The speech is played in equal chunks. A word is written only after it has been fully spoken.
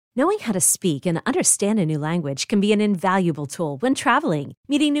Knowing how to speak and understand a new language can be an invaluable tool when traveling,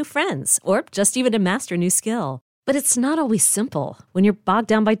 meeting new friends, or just even to master a new skill. But it's not always simple when you're bogged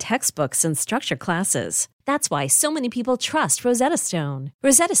down by textbooks and structured classes. That's why so many people trust Rosetta Stone.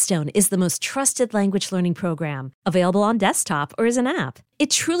 Rosetta Stone is the most trusted language learning program, available on desktop or as an app. It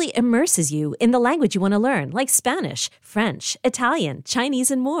truly immerses you in the language you want to learn, like Spanish, French, Italian,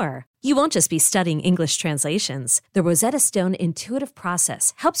 Chinese, and more. You won't just be studying English translations. The Rosetta Stone intuitive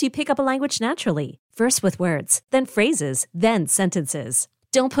process helps you pick up a language naturally, first with words, then phrases, then sentences.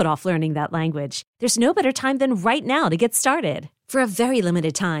 Don't put off learning that language. There's no better time than right now to get started. For a very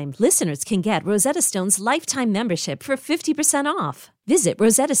limited time, listeners can get Rosetta Stone's lifetime membership for 50% off. Visit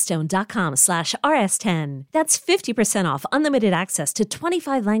rosettastone.com/rs10. That's 50% off unlimited access to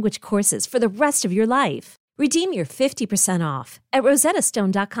 25 language courses for the rest of your life. Redeem your 50% off at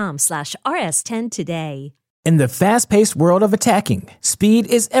rosettastone.com/rs10 today. In the fast-paced world of attacking, speed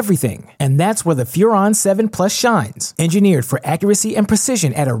is everything, and that's where the Furon 7 Plus shines. Engineered for accuracy and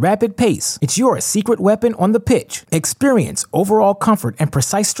precision at a rapid pace, it's your secret weapon on the pitch. Experience overall comfort and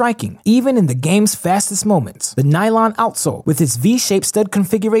precise striking, even in the game's fastest moments. The nylon outsole, with its V-shaped stud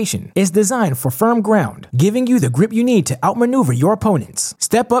configuration, is designed for firm ground, giving you the grip you need to outmaneuver your opponents.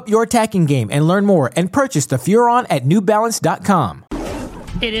 Step up your attacking game and learn more and purchase the Furon at newbalance.com.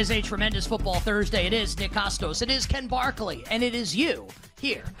 It is a tremendous football Thursday. It is Nick Costos. It is Ken Barkley. And it is you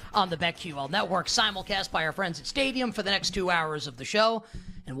here on the BetQL Network, simulcast by our friends at Stadium for the next 2 hours of the show.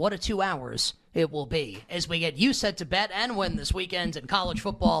 And what a 2 hours it will be as we get you set to bet and win this weekend in college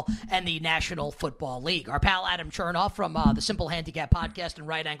football and the National Football League. Our pal Adam Chernoff from the Simple Handicap Podcast and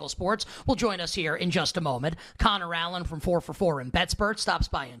Right Angle Sports will join us here in just a moment. Connor Allen from 4 for 4 in BetSpurt stops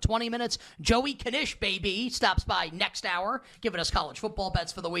by in 20 minutes. Joey Knish, baby, stops by next hour, giving us college football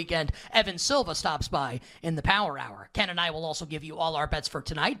bets for the weekend. Evan Silva stops by in the Power Hour. Ken and I will also give you all our bets for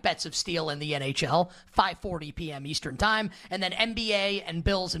tonight. Bets of steel in the NHL, 5:40 p.m. Eastern Time, and then NBA and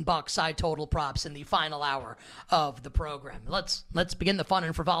Bills and Bucks side total props in the final hour of the program. Let's begin the fun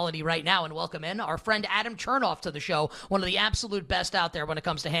and frivolity right now and welcome in our friend Adam Chernoff to the show, one of the absolute best out there when it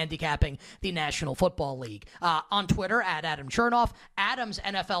comes to handicapping the National Football League. On Twitter, at Adam Chernoff, Adam's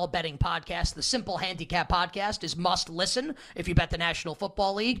NFL betting podcast, the Simple Handicap Podcast, is must listen if you bet the National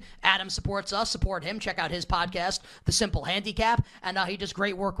Football League. Adam supports us, support him. Check out his podcast, The Simple Handicap, and he does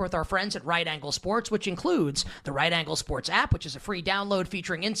great work with our friends at Right Angle Sports, which includes the Right Angle Sports app, which is a free download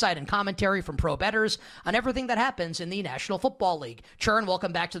featuring insight and commentary from pro bettors on everything that happens in the National Football League. Churn,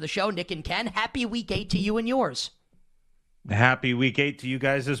 welcome back to the show. Nick and Ken, happy week 8 to you and yours. Happy week 8 to you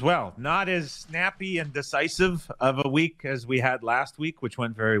guys as well. Not as snappy and decisive of a week as we had last week, which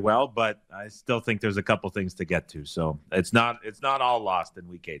went very well, but I still think there's a couple things to get to. So it's not all lost in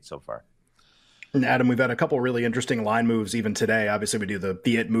week 8 so far. And Adam, we've had a couple really interesting line moves even today. Obviously, we do the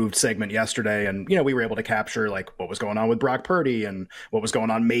It Moved segment yesterday, and we were able to capture like what was going on with Brock Purdy and what was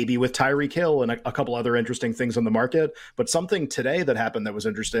going on maybe with Tyreek Hill and a couple other interesting things on the market. But something today that happened that was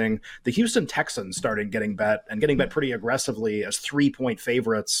interesting: the Houston Texans started getting bet pretty aggressively as 3-point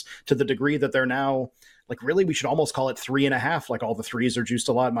favorites, to the degree that they're now, like, really, we should almost call it 3.5. Like, all the threes are juiced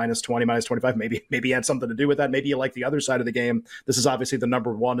a lot, -20, -25. Maybe it had something to do with that. Maybe you like the other side of the game. This is obviously the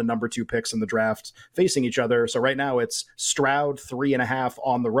number 1 and number 2 picks in the draft facing each other. So right now it's Stroud 3.5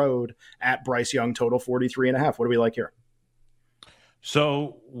 on the road at Bryce Young, total 43.5. What do we like here?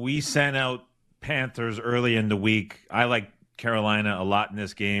 So we sent out Panthers early in the week. I like Carolina a lot in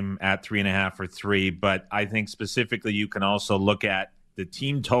this game at 3.5 or 3, but I think specifically you can also look at the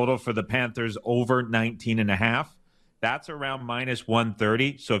team total for the Panthers over 19.5. That's around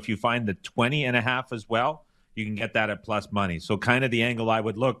 -130. So if you find the 20.5 as well, you can get that at plus money. So kind of the angle I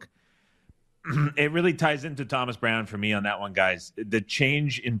would look. It really ties into Thomas Brown for me on that one, guys. The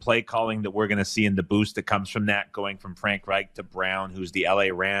change in play calling that we're going to see in the boost that comes from that, going from Frank Reich to Brown, who's the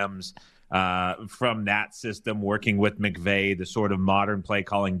LA Rams, from that system, working with McVay, the sort of modern play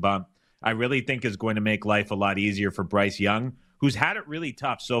calling bump, I really think is going to make life a lot easier for Bryce Young, who's had it really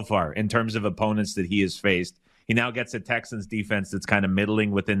tough so far in terms of opponents that he has faced. He now gets a Texans defense that's kind of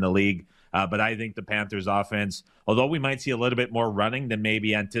middling within the league. But I think the Panthers offense, although we might see a little bit more running than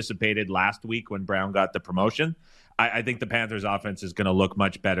maybe anticipated last week when Brown got the promotion, I think the Panthers offense is going to look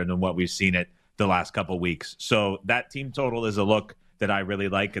much better than what we've seen it the last couple of weeks. So that team total is a look that I really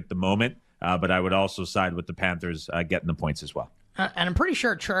like at the moment. But I would also side with the Panthers getting the points as well. And I'm pretty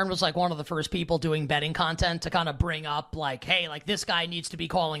sure Churn was like one of the first people doing betting content to kind of bring up like, hey, like this guy needs to be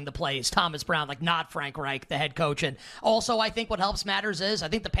calling the plays. Thomas Brown, like not Frank Reich, the head coach. And also I think what helps matters is I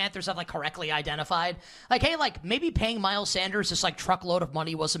think the Panthers have like correctly identified like, hey, like maybe paying Miles Sanders this like truckload of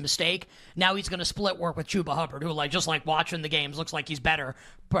money was a mistake. Now he's going to split work with Chuba Hubbard, who like just like watching the games looks like he's better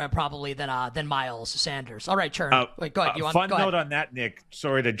probably than Miles Sanders. All right, Churn. Wait, go ahead. Fun note on that, Nick.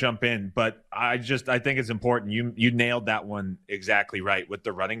 Sorry to jump in, but I think it's important. You nailed that one exactly right with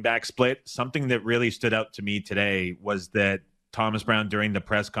the running back split. Something that really stood out to me today was that Thomas Brown during the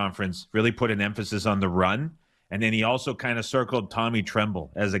press conference really put an emphasis on the run. And then he also kind of circled Tommy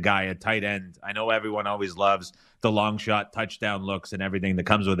Tremble as a guy at tight end. I know everyone always loves the long shot touchdown looks and everything that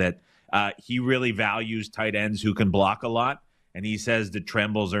comes with it. He really values tight ends who can block a lot. And he says that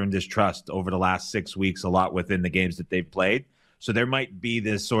Tremble's earned his trust over the last 6 weeks a lot within the games that they've played. So there might be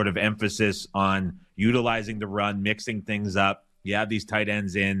this sort of emphasis on utilizing the run, mixing things up. You have these tight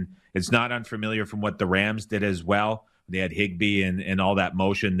ends in. It's not unfamiliar from what the Rams did as well. They had Higbee and all that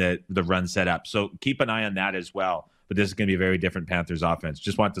motion that the run set up. So keep an eye on that as well. But this is going to be a very different Panthers offense.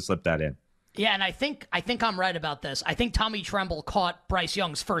 Just want to slip that in. Yeah, and I think I'm right about this. I think Tommy Tremble caught Bryce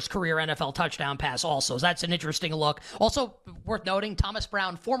Young's first career NFL touchdown pass also. So that's an interesting look. Also worth noting, Thomas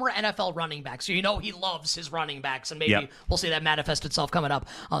Brown, former NFL running back. So you know he loves his running backs, and maybe we'll see that manifest itself coming up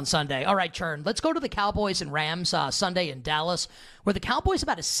on Sunday. All right, Churn. Let's go to the Cowboys and Rams Sunday in Dallas, where the Cowboys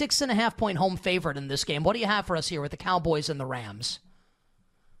about a 6.5-point home favorite in this game. What do you have for us here with the Cowboys and the Rams?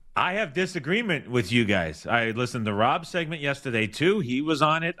 I have disagreement with you guys. I listened to Rob's segment yesterday, too. He was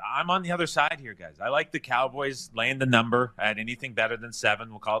on it. I'm on the other side here, guys. I like the Cowboys laying the number at anything better than 7.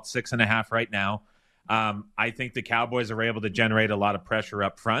 We'll call it 6.5 right now. I think the Cowboys are able to generate a lot of pressure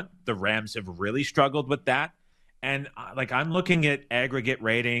up front. The Rams have really struggled with that. And I'm looking at aggregate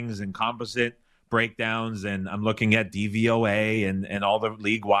ratings and composite breakdowns, and I'm looking at DVOA and all the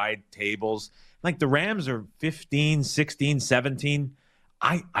league-wide tables. Like the Rams are 15, 16, 17.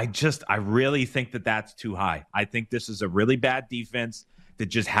 I really think that that's too high. I think this is a really bad defense that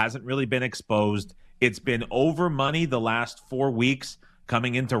just hasn't really been exposed. It's been over money the last 4 weeks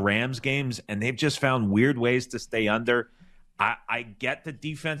coming into Rams games, and they've just found weird ways to stay under. I get the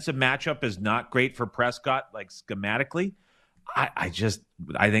defensive matchup is not great for Prescott, like schematically. I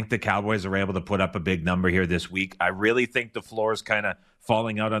think the Cowboys are able to put up a big number here this week. I really think the floor is kind of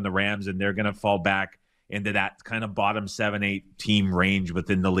falling out on the Rams, and they're going to fall back into that kind of bottom 7-8 team range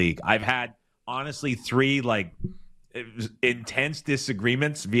within the league. I've had, honestly, 3 intense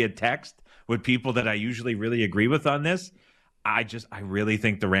disagreements via text with people that I usually really agree with on this. I really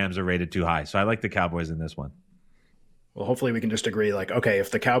think the Rams are rated too high. So I like the Cowboys in this one. Well, hopefully we can just agree, okay,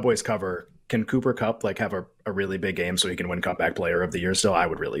 if the Cowboys cover, can Cooper Kupp have a really big game so he can win comeback player of the year still? I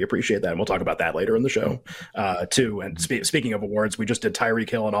would really appreciate that. And we'll talk about that later in the show too. And speaking of awards, we just did Tyreek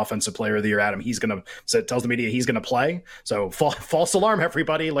Hill an offensive player of the year. Adam, tells the media he's going to play. So false alarm,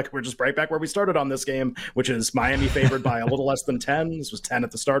 everybody. We're just right back where we started on this game, which is Miami favored by a little less than 10. This was 10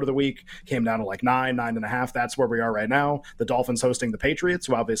 at the start of the week, came down to 9.5. That's where we are right now. The Dolphins hosting the Patriots,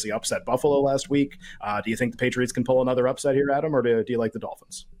 who obviously upset Buffalo last week. Do you think the Patriots can pull another upset here, Adam, or do you like the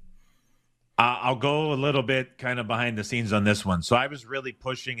Dolphins? I'll go a little bit kind of behind the scenes on this one. So I was really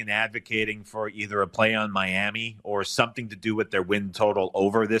pushing and advocating for either a play on Miami or something to do with their win total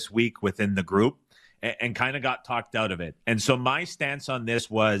over this week within the group, and kind of got talked out of it. And so my stance on this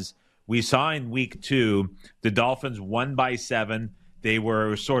was, we saw in week 2, the Dolphins won by 7. They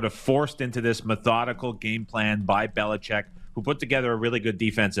were sort of forced into this methodical game plan by Belichick, who put together a really good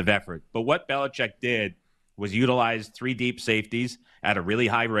defensive effort. But what Belichick did was utilize 3 deep safeties at a really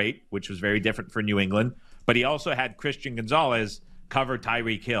high rate, which was very different for New England. But he also had Christian Gonzalez cover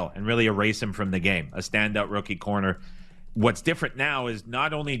Tyreek Hill and really erase him from the game, a standout rookie corner. What's different now is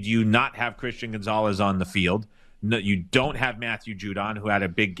not only do you not have Christian Gonzalez on the field, you don't have Matthew Judon, who had a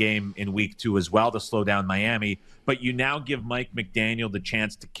big game in week 2 as well to slow down Miami, but you now give Mike McDaniel the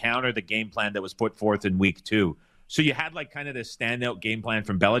chance to counter the game plan that was put forth in week 2. So you had kind of this standout game plan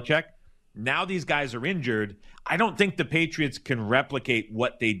from Belichick. Now these guys are injured. I don't think the Patriots can replicate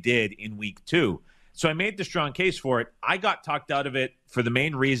what they did in week 2. So I made the strong case for it. I got talked out of it for the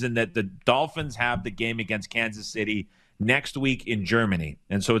main reason that the Dolphins have the game against Kansas City next week in Germany.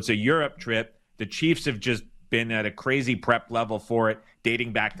 And so it's a Europe trip. The Chiefs have just been at a crazy prep level for it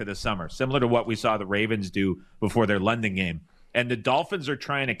dating back to the summer, similar to what we saw the Ravens do before their London game. And the Dolphins are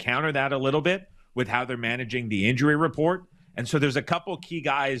trying to counter that a little bit with how they're managing the injury report. And so there's a couple key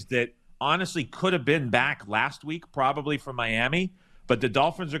guys that honestly could have been back last week, probably from Miami, but the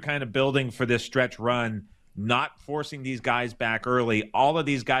Dolphins are kind of building for this stretch run not forcing these guys back early. All of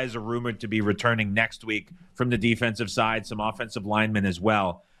these guys are rumored to be returning next week from the defensive side, some offensive linemen as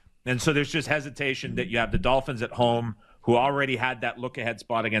well. And so there's just hesitation that you have the Dolphins at home, who already had that look-ahead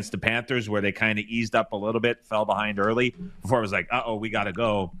spot against the Panthers where they kind of eased up a little bit, fell behind early before it was like, uh-oh, we got to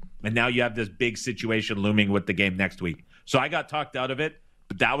go. And now you have this big situation looming with the game next week. So I got talked out of it,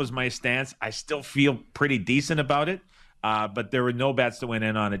 but that was my stance. I still feel pretty decent about it, but there were no bets to win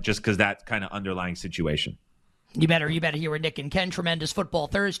in on it just because that kind of underlying situation. You better hear what Nick and Ken. Tremendous Football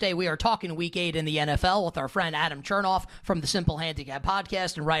Thursday. We are talking Week 8 in the NFL with our friend Adam Chernoff from the Simple Handicap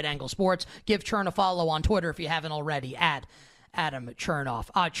Podcast and Right Angle Sports. Give Chern a follow on Twitter if you haven't already, at Adam Chernoff.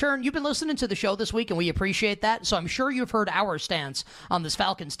 Chern, you've been listening to the show this week, and we appreciate that. So I'm sure you've heard our stance on this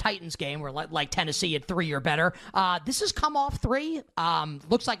Falcons-Titans game. We're like Tennessee at 3 or better. This has come off 3.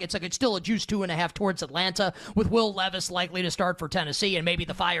 Looks like it's still a juice 2.5 towards Atlanta, with Will Levis likely to start for Tennessee, and maybe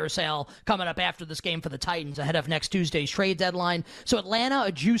the fire sale coming up after this game for the Titans ahead of next Tuesday's trade deadline. So Atlanta,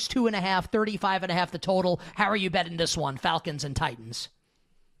 a juice 2.5, 35.5 the total. How are you betting this one, Falcons and Titans?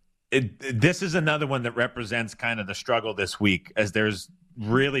 This is another one that represents kind of the struggle this week, as there's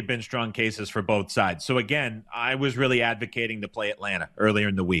really been strong cases for both sides. So again, I was really advocating to play Atlanta earlier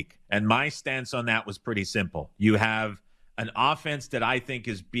in the week, and my stance on that was pretty simple. You have an offense that I think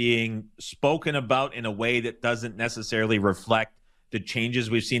is being spoken about in a way that doesn't necessarily reflect the changes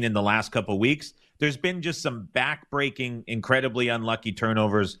we've seen in the last couple of weeks. There's been just some back-breaking, incredibly unlucky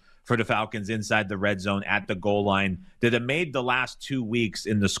turnovers for the Falcons inside the red zone at the goal line that have made the last 2 weeks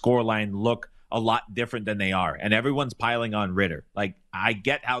in the scoreline look a lot different than they are. And everyone's piling on Ritter. Like, I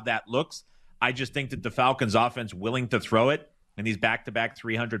get how that looks. I just think that the Falcons offense willing to throw it in these back-to-back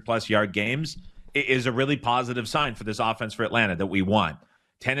 300-plus yard games is a really positive sign for this offense for Atlanta that we want.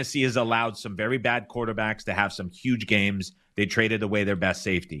 Tennessee has allowed some very bad quarterbacks to have some huge games. They traded away their best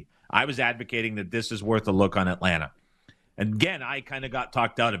safety. I was advocating that this is worth a look on Atlanta. And again, I kind of got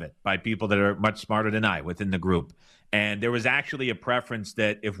talked out of it by people that are much smarter than I within the group. And there was actually a preference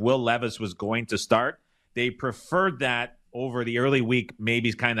that if Will Levis was going to start, they preferred that over the early week,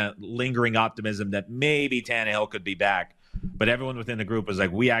 maybe kind of lingering optimism that maybe Tannehill could be back. But everyone within the group was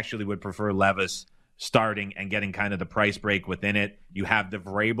like, we actually would prefer Levis starting and getting kind of the price break within it. You have the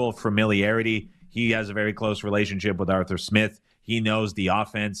Vrabel familiarity. He has a very close relationship with Arthur Smith. He knows the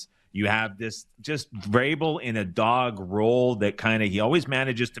offense. You have this just Vrabel in a dog role that kind of, he always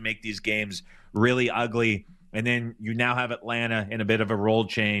manages to make these games really ugly. And then you now have Atlanta in a bit of a role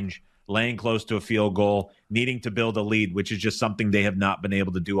change, laying close to a field goal, needing to build a lead, which is just something they have not been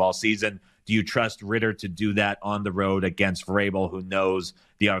able to do all season. Do you trust Ritter to do that on the road against Vrabel, who knows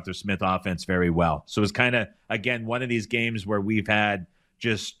the Arthur Smith offense very well? So it's kind of, again, one of these games where we've had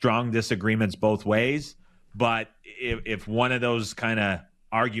just strong disagreements both ways. But if one of those kind of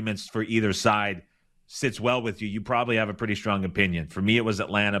arguments for either side sits well with you, you probably have a pretty strong opinion. For me, it was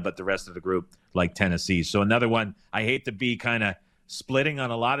Atlanta, but the rest of the group like Tennessee. So another one, I hate to be kind of splitting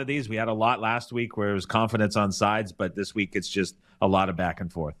on a lot of these. We had a lot last week where it was confidence on sides, but this week it's just a lot of back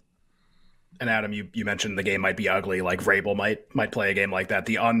and forth. And Adam, you mentioned the game might be ugly, like Vrabel might play a game like that.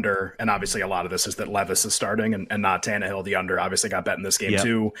 The under, and obviously a lot of this is that Levis is starting and not Tannehill. The under obviously got bet in this game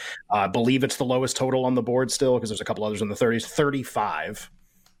too. I believe it's the lowest total on the board still, because there's a couple others in the 30s.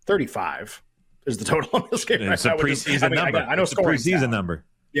 35 is the total on this game. It's a preseason number. I know it's a preseason number.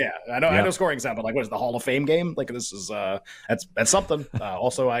 Yeah, I know scoring sound, but like, what is the Hall of Fame game? Like, this is that's something.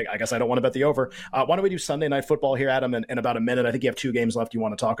 Also, I guess I don't want to bet the over. Why don't we do Sunday Night Football here, Adam? In about a minute, I think you have 2 games left you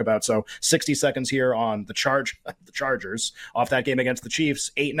want to talk about. So 60 seconds here on the Chargers off that game against the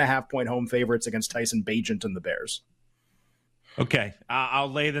Chiefs. 8.5-point home favorites against Tyson Bagent and the Bears. Okay, I'll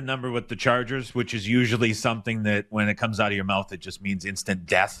lay the number with the Chargers, which is usually something that when it comes out of your mouth, it just means instant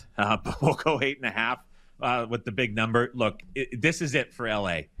death. But we'll go 8.5 with the big number. Look, this is it for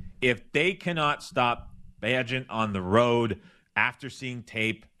LA. If they cannot stop Bagent on the road after seeing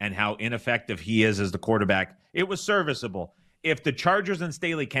tape and how ineffective he is as the quarterback, it was serviceable. If the Chargers and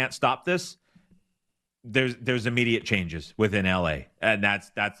Staley can't stop this, there's immediate changes within LA, and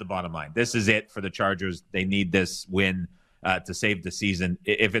that's the bottom line. This is it for the Chargers. They need this win to save the season.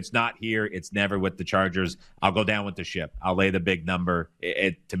 If it's not here, it's never with the Chargers. I'll go down with the ship. I'll lay the big number.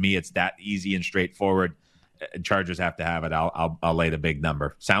 To me, it's that easy and straightforward. Chargers have to have it. I'll lay the big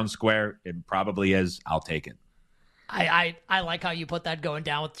number. Sounds square. It probably is. I'll take it. I like how you put that going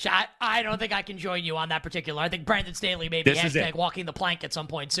down with. I don't think I can join you on that particular. I think Brandon Staley may be walking the plank at some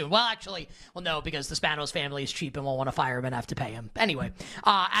point soon. Well, actually, no, because the Spanos family is cheap and won't want to fire him and have to pay him. Anyway,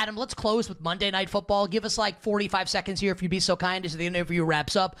 Adam, let's close with Monday Night Football. Give us like 45 seconds here, if you'd be so kind, as the interview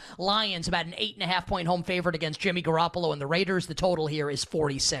wraps up. Lions about an 8.5-point home favorite against Jimmy Garoppolo and the Raiders. The total here is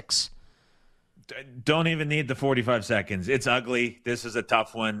 46. Don't even need the 45 seconds. It's ugly. This is a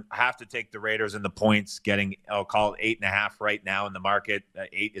tough one. I have to take the Raiders and the points, getting, I'll call it 8.5 right now in the market.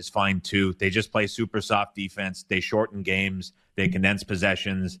 8 is fine too. They just play super soft defense. They shorten games. They condense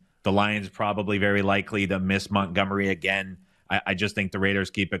possessions. The Lions probably very likely to miss Montgomery again. I just think the Raiders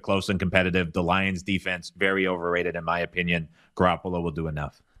keep it close and competitive. The Lions defense, very overrated in my opinion. Garoppolo will do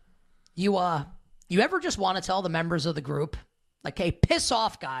enough. You ever just want to tell the members of the group, like, hey, piss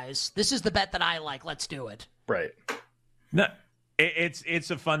off, guys. This is the bet that I like. Let's do it. Right. No,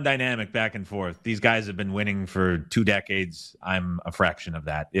 it's a fun dynamic back and forth. These guys have been winning for 2 decades. I'm a fraction of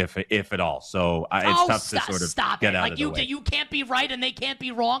that, if at all. So it's tough to sort of get out of the way. You can't be right and they can't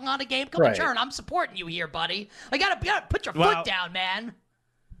be wrong on a game. Come on, Churn, I'm supporting you here, buddy. I gotta put your foot down, man.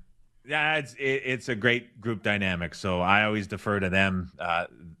 Yeah, it's a great group dynamic. So I always defer to them.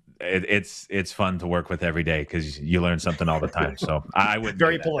 It's fun to work with every day because you learn something all the time. So I would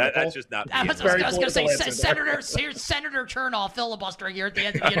very political. That's just not. I was going to say Senator Chernoff filibustering here at the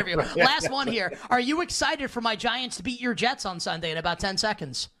end of the interview. Right, yeah. Last one here. Are you excited for my Giants to beat your Jets on Sunday in about 10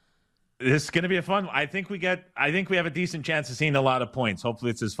 seconds? This is going to be a fun. I think we have a decent chance of seeing a lot of points.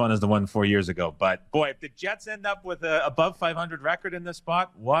 Hopefully, it's as fun as the one 4 years ago. But boy, if the Jets end up with a above 500 record in this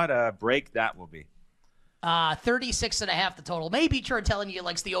spot, what a break that will be. 36.5 the total. Maybe Churn telling you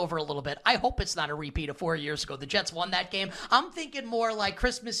likes the over a little bit. I hope it's not a repeat of 4 years ago. The Jets won that game. I'm thinking more like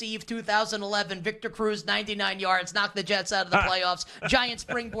Christmas Eve 2011. Victor Cruz, 99 yards, knocked the Jets out of the playoffs. Giants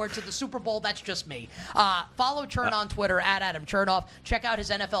springboard to the Super Bowl. That's just me. Follow Churn on Twitter at Adam Chernoff. Check out his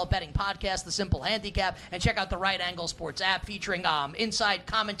NFL betting podcast, The Simple Handicap, and check out the Right Angle Sports app featuring inside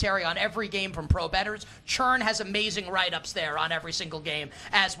commentary on every game from pro bettors. Churn has amazing write-ups there on every single game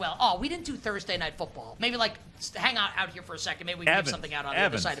as well. Oh, we didn't do Thursday Night Football. Maybe hang out here for a second. Maybe we can give something out on the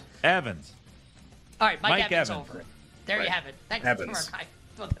other side. Evans. All right, Mike Evans over. There you have it. Thanks for our guy.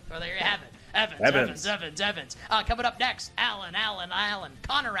 Well, there you have it. Evans. Coming up next, Allen.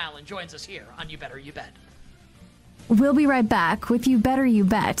 Connor Allen joins us here on You Better You Bet. We'll be right back with You Better You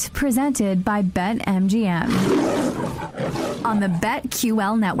Bet, presented by BetMGM on the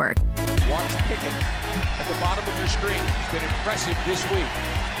BetQL network. Watch Pickett at the bottom of your screen. He's been impressive this week.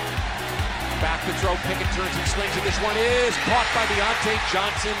 Back to throw, Pickett turns and slings, and this one is caught by Deontay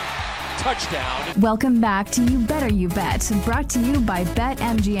Johnson. Touchdown. Welcome back to You Better You Bet, brought to you by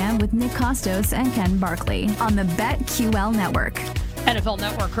BetMGM with Nick Costos and Ken Barkley on the BetQL network. NFL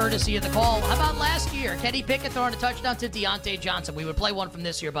Network, courtesy of the call. How about last year? Kenny Pickett throwing a touchdown to Deontay Johnson. We would play one from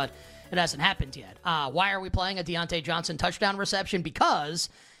this year, but it hasn't happened yet. Why are we playing a Deontay Johnson touchdown reception? Because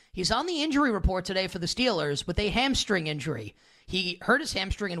he's on the injury report today for the Steelers with a hamstring injury. He hurt his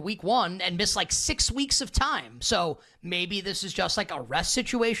hamstring in week 1 and missed like 6 weeks of time. So maybe this is just like a rest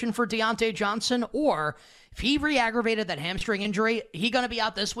situation for Deontay Johnson, or if he re-aggravated that hamstring injury, he's going to be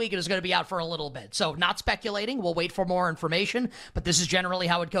out this week and is going to be out for a little bit. So not speculating. We'll wait for more information, but this is generally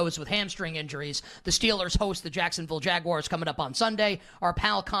how it goes with hamstring injuries. The Steelers host the Jacksonville Jaguars coming up on Sunday. Our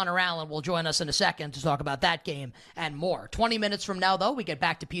pal Connor Allen will join us in a second to talk about that game and more. 20 minutes from now, though, we get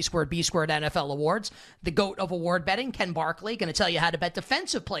back to P Squared, B Squared NFL Awards. The GOAT of award betting, Ken Barkley, going to tell you how to bet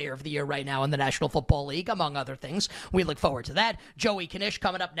Defensive Player of the Year right now in the National Football League, among other things. We look forward to that. Joey Knish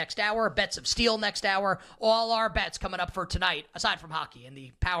coming up next hour. Bets of Steel next hour. All our bets coming up for tonight, aside from hockey, in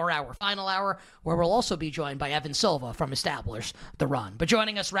the Power Hour, Final Hour, where we'll also be joined by Evan Silva from Establish the Run. But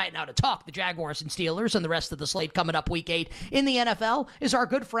joining us right now to talk the Jaguars and Steelers and the rest of the slate coming up week 8 in the NFL is our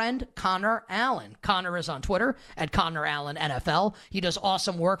good friend Connor Allen. Connor is on Twitter at Connor Allen NFL. He does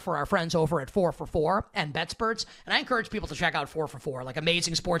awesome work for our friends over at 4 for 4 and BetSperts, and I encourage people to check out 4 for 4, like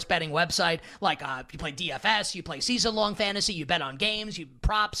amazing sports betting website. Like you play DFS, you play season-long fantasy, you bet on games, you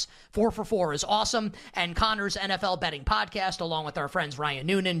props. 4 for 4 is awesome, and Connor's NFL betting podcast, along with our friends Ryan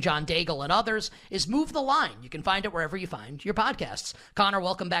Noonan, John Daigle, and others, is Move the Line. You can find it wherever you find your podcasts. Connor,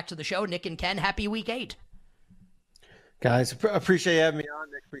 welcome back to the show. Nick and Ken, happy week 8. Guys, appreciate you having me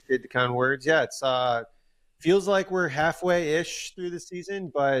on. Nick, appreciate the kind words. Yeah, it's feels like we're halfway-ish through the season,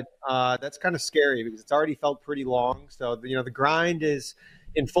 but that's kind of scary because it's already felt pretty long. So, the grind is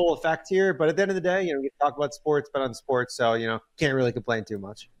in full effect here. But at the end of the day, we talk about sports, bet on sports. So, can't really complain too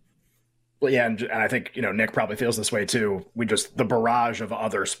much. Well, yeah, and I think, Nick probably feels this way too. The barrage of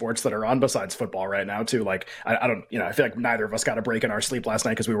other sports that are on besides football right now too. Like, I don't, I feel like neither of us got a break in our sleep last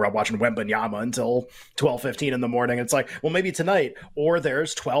night because we were up watching Wembanyama until 12:15 in the morning. It's like, well, maybe tonight, or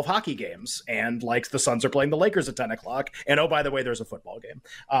there's 12 hockey games and like the Suns are playing the Lakers at 10 o'clock. And oh, by the way, there's a football game.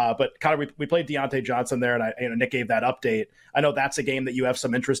 But Connor, we played Deontay Johnson there, and Nick gave that update. I know that's a game that you have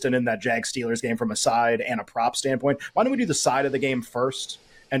some interest in that Jag-Steelers game from a side and a prop standpoint. Why don't we do the side of the game first?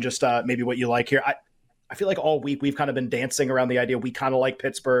 And just maybe what you like here. I feel like all week we've kind of been dancing around the idea we kind of like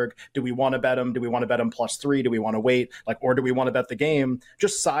Pittsburgh. Do we want to bet them? Do we want to bet them +3? Do we want to wait? Or do we want to bet the game?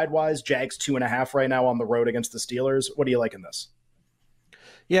 Just sidewise, Jags 2.5 right now on the road against the Steelers. What do you like in this?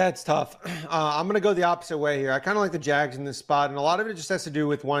 Yeah, it's tough. I'm going to go the opposite way here. I kind of like the Jags in this spot, and a lot of it just has to do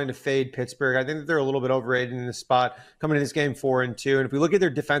with wanting to fade Pittsburgh. I think that they're a little bit overrated in this spot, coming in this game 4-2. And if we look at their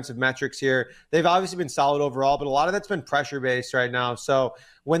defensive metrics here, they've obviously been solid overall, but a lot of that's been pressure-based right now. So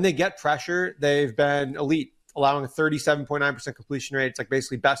when they get pressure, they've been elite, allowing a 37.9% completion rate. It's like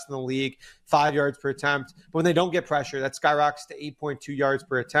basically best in the league, 5 yards per attempt. But when they don't get pressure, that skyrockets to 8.2 yards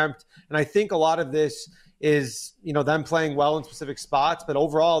per attempt. And I think a lot of this is, them playing well in specific spots, but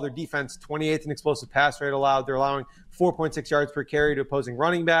overall their defense, 28th in explosive pass rate allowed. They're allowing 4.6 yards per carry to opposing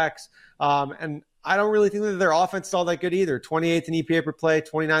running backs. And I don't really think that their offense is all that good either. 28th in EPA per play,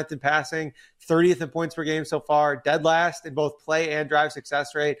 29th in passing, 30th in points per game so far, dead last in both play and drive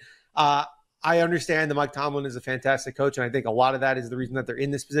success rate. I understand that Mike Tomlin is a fantastic coach, and I think a lot of that is the reason that they're in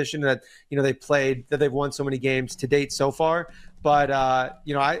this position, that they've won so many games to date so far. But I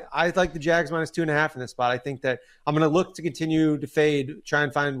like the Jags -2.5 in this spot. I think that I'm going to look to continue to fade, try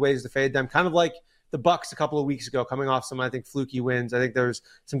and find ways to fade them, kind of like the Bucs a couple of weeks ago, coming off some, I think, fluky wins. I think there's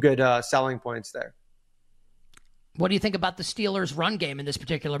some good selling points there. What do you think about the Steelers' run game in this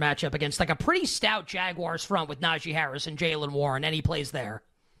particular matchup against a pretty stout Jaguars front with Najee Harris and Jalen Warren? Any plays there?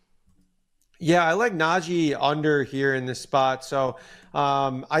 Yeah, I like Najee under here in this spot. So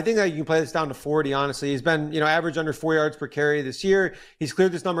I think that you can play this down to 40, honestly. He's been, average under 4 yards per carry this year. He's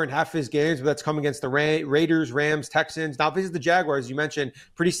cleared this number in half of his games, but that's come against the Raiders, Rams, Texans. Now, this is the Jaguars, you mentioned.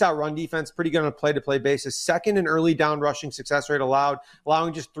 Pretty stout run defense, pretty good on a play-to-play basis. Second in early down rushing success rate allowed,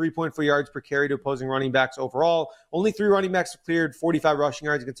 allowing just 3.4 yards per carry to opposing running backs overall. Only 3 running backs have cleared 45 rushing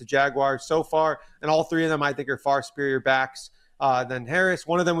yards against the Jaguars so far, and all 3 of them I think are far superior backs than Harris.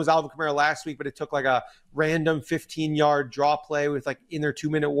 One of them was Alvin Kamara last week, but it took a random 15-yard draw play with in their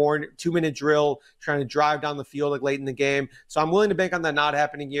 2-minute drill, trying to drive down the field late in the game. So I'm willing to bank on that not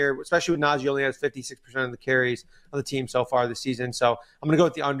happening here, especially with Najee only has 56% of the carries of the team so far this season. So I'm going to go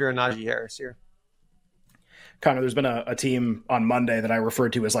with the under on Najee Harris here. Connor, there's been a team on Monday that I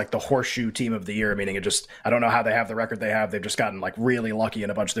referred to as the horseshoe team of the year, meaning I don't know how they have the record they have. They've just gotten really lucky in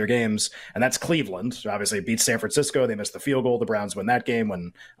a bunch of their games. And that's Cleveland. Obviously it beats San Francisco. They missed the field goal. The Browns win that game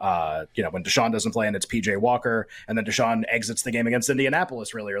when Deshaun doesn't play and it's PJ Walker. And then Deshaun exits the game against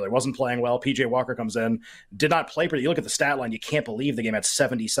Indianapolis really early. Wasn't playing well. PJ Walker comes in, did not play pretty. You look at the stat line, you can't believe the game had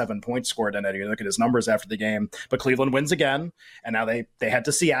 77 points scored in it. You look at his numbers after the game, but Cleveland wins again. And now they head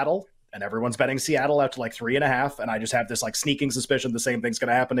to Seattle. And everyone's betting Seattle out to 3.5. And I just have this sneaking suspicion the same thing's going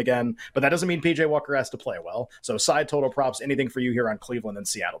to happen again. But that doesn't mean PJ Walker has to play well. So side total props, anything for you here on Cleveland and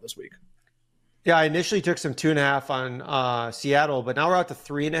Seattle this week? Yeah, I initially took some 2.5 on Seattle, but now we're out to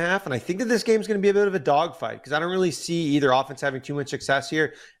 3.5. And I think that this game's going to be a bit of a dogfight because I don't really see either offense having too much success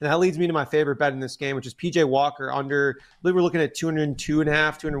here. And that leads me to my favorite bet in this game, which is PJ Walker under. I believe we're looking at 202.5,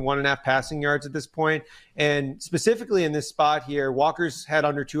 201.5 passing yards at this point. And specifically in this spot here, Walker's had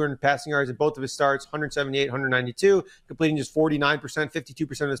under 200 passing yards in both of his starts, 178, 192, completing just 49%,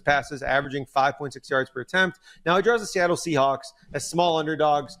 52% of his passes, averaging 5.6 yards per attempt. Now he draws the Seattle Seahawks as small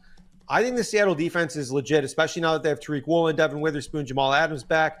underdogs. I think the Seattle defense is legit, especially now that they have Tariq Woolen, Devin Witherspoon, Jamal Adams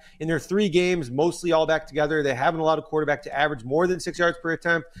back. In their 3 games, mostly all back together, they haven't allowed a quarterback to average more than 6 yards per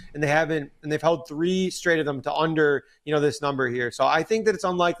attempt, and they've held 3 straight of them to under, this number here. So I think that it's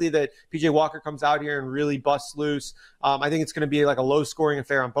unlikely that PJ Walker comes out here and really busts loose. I think it's going to be a low-scoring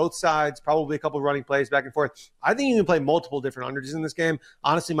affair on both sides, probably a couple of running plays back and forth. I think you can play multiple different unders in this game.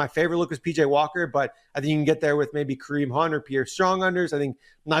 Honestly, my favorite look is PJ Walker, but I think you can get there with maybe Kareem Hunt or Pierre Strong unders. I'm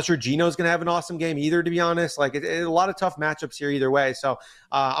not sure Gino's going to have an awesome game either, to be honest. A lot of tough matchups here either way. So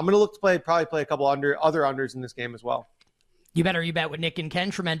I'm going to look to probably play a couple other unders in this game as well. You better you bet with Nick and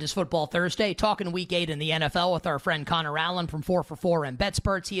Ken. Tremendous Football Thursday. Talking Week 8 in the NFL with our friend Connor Allen from 4for4 and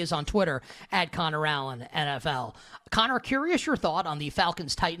BetSperts. He is on Twitter at Connor Allen NFL. Connor, curious your thought on the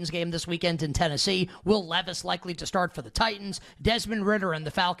Falcons-Titans game this weekend in Tennessee. Will Levis likely to start for the Titans? Desmond Ridder and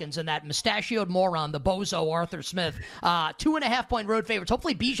the Falcons and that mustachioed moron, the bozo Arthur Smith. 2.5-point road favorites.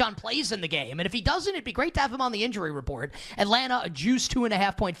 Hopefully Bijan plays in the game. And if he doesn't, it'd be great to have him on the injury report. Atlanta, a juice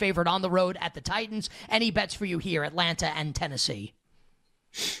 2.5-point favorite on the road at the Titans. Any bets for you here, Atlanta and Tennessee?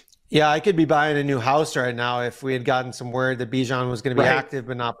 Yeah, I could be buying a new house right now if we had gotten some word that Bijan was going to be active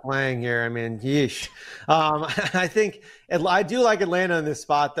but not playing here. Yeesh. I do like Atlanta in this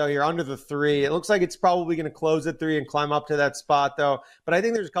spot, though. You're under the 3. It looks like it's probably going to close at 3 and climb up to that spot, though. But I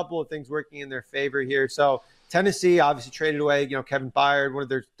think there's a couple of things working in their favor here. So Tennessee obviously traded away, Kevin Byard, one of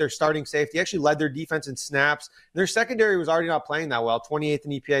their starting safety, actually led their defense in snaps. Their secondary was already not playing that well, 28th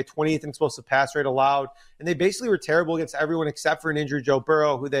in EPA, 20th in explosive pass rate allowed. And they basically were terrible against everyone except for an injured Joe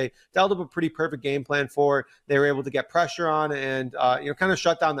Burrow, who they dealt up a pretty perfect game plan for. They were able to get pressure on and, kind of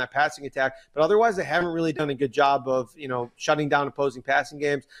shut down that passing attack. But otherwise, they haven't really done a good job of, shutting down opposing passing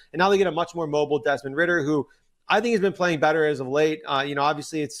games. And now they get a much more mobile Desmond Ridder, who I think has been playing better as of late.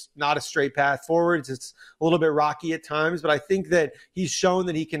 Obviously it's not a straight path forwards. It's a little bit rocky at times, but I think that he's shown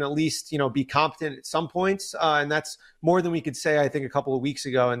that he can at least, be competent at some points. And that's more than we could say, I think, a couple of weeks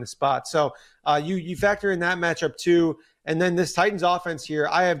ago in the spot. So you factor in that matchup too. And then this Titans offense here,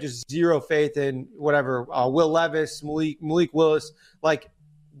 I have just zero faith in whatever, Will Levis, Malik Willis.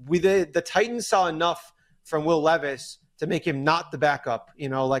 The Titans saw enough from Will Levis to make him not the backup,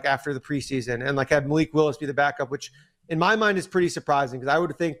 after the preseason, and have Malik Willis be the backup, which in my mind is pretty surprising because I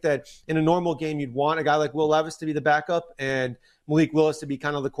would think that in a normal game, you'd want a guy like Will Levis to be the backup and Malik Willis to be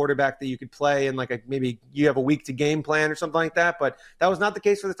kind of the quarterback that you could play and maybe you have a week to game plan or something like that. But that was not the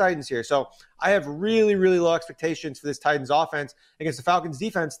case for the Titans here. So I have really, really low expectations for this Titans offense against the Falcons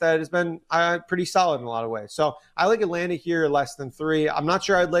defense that has been pretty solid in a lot of ways. So I like Atlanta here less than 3. I'm not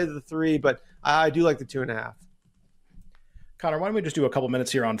sure I'd lay the 3, but I do like the 2.5. Connor, why don't we just do a couple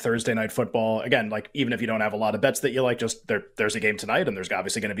minutes here on Thursday Night Football? Again, even if you don't have a lot of bets that you like, just there's a game tonight, and there's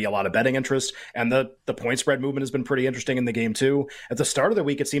obviously going to be a lot of betting interest. And the point spread movement has been pretty interesting in the game, too. At the start of the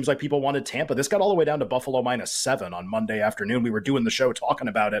week, it seems like people wanted Tampa. This got all the way down to Buffalo -7 on Monday afternoon. We were doing the show talking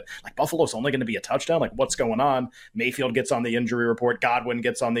about it. Buffalo's only going to be a touchdown? What's going on? Mayfield gets on the injury report. Godwin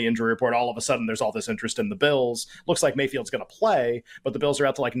gets on the injury report. All of a sudden, there's all this interest in the Bills. Looks like Mayfield's going to play, but the Bills are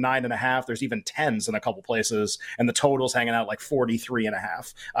out to 9.5. There's even 10s in a couple places, and the total's hanging out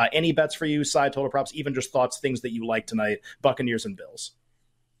 43.5. Any bets for you, side total props, even just thoughts, things that you like tonight, Buccaneers and Bills?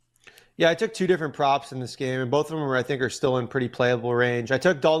 Yeah, I took 2 different props in this game, and both of them I think are still in pretty playable range. I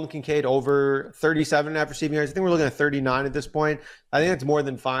took Dalton Kincaid over 37.5 receiving yards. I think we're looking at 39 at this point. I think that's more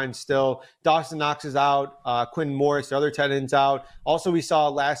than fine still. Dawson Knox is out. Quinn Morris, the other tight end's out. Also, we saw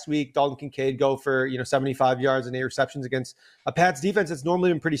last week Dalton Kincaid go for 75 yards and 8 receptions against a Pats defense that's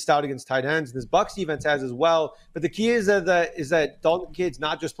normally been pretty stout against tight ends. And this Bucs defense has as well. But the key is that Dalton Kincaid's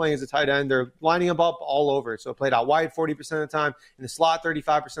not just playing as a tight end. They're lining him up all over. So played out wide 40% of the time, in the slot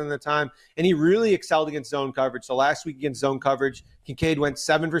 35% of the time. And he really excelled against zone coverage. So last week against zone coverage, Kincaid went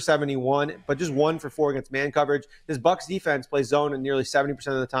 7 for 71, but just 1 for 4 against man coverage. This Bucs defense plays zone in nearly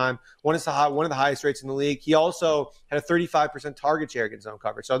 70% of the time. One of the highest rates in the league. He also had a 35% target share against zone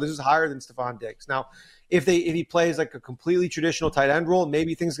coverage. So this is higher than Stephon Diggs. Now, if he plays a completely traditional tight end role,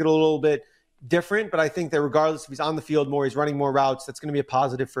 maybe things get a little bit different, but I think that regardless if he's on the field more, he's running more routes, that's going to be a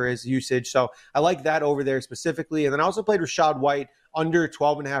positive for his usage. So I like that over there specifically. And then I also played Rachaad White under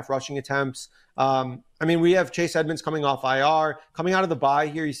 12.5 rushing attempts. We have Chase Edmonds coming off IR. Coming out of the bye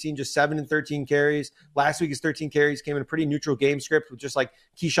here, he's seen just 7 and 13 carries. Last week, his 13 carries came in a pretty neutral game script with just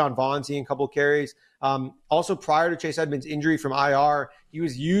Keyshawn Vaughn seeing a couple of carries. Also, prior to Chase Edmonds' injury from IR, he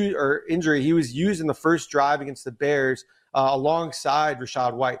was used in the first drive against the Bears alongside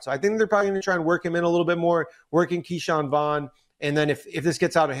Rachaad White. So I think they're probably going to try and work him in a little bit more, working Keyshawn Vaughn. And then if this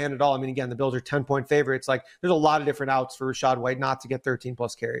gets out of hand at all, again, the Bills are 10-point favorites. There's a lot of different outs for Rachaad White not to get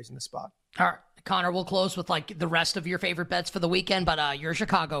 13-plus carries in the spot. All right, Connor, we'll close with the rest of your favorite bets for the weekend, but you're a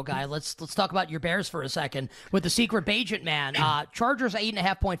Chicago guy. Let's talk about your Bears for a second with the secret Bajent man. Chargers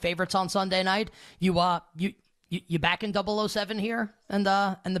 8.5-point favorites on Sunday night. You back in 007 here and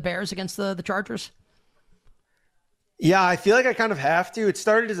the Bears against the Chargers? Yeah, I feel like I kind of have to. It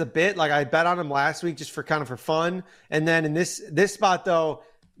started as a bit. I bet on him last week just for fun. And then in this spot, though,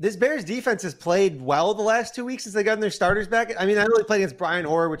 this Bears defense has played well the last 2 weeks since they got their starters back. I know they played against Brian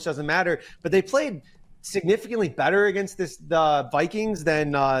Hoyer, which doesn't matter, but they played significantly better against the Vikings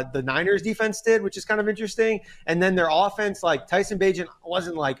than the Niners defense did, which is kind of interesting. And then their offense, Tyson Bagent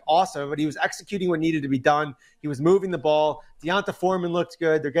wasn't awesome, but he was executing what needed to be done. He was moving the ball. Deonta Foreman looked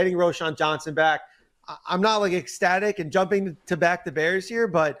good. They're getting Roshan Johnson back. I'm not ecstatic and jumping to back the Bears here,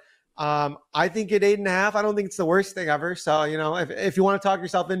 but I think at 8.5, I don't think it's the worst thing ever. So, if you want to talk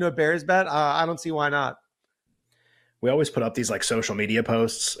yourself into a Bears bet, I don't see why not. We always put up these social media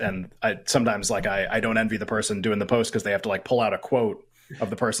posts, and sometimes I don't envy the person doing the post because they have to pull out a quote of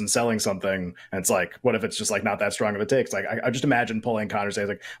the person selling something. And it's what if it's just not that strong of a take? It's I just imagine pulling Connor saying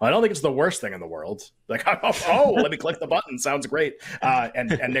well, I don't think it's the worst thing in the world. Let me click the button. Sounds great.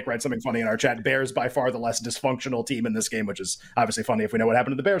 And Nick writes something funny in our chat. Bears by far the less dysfunctional team in this game, which is obviously funny if we know what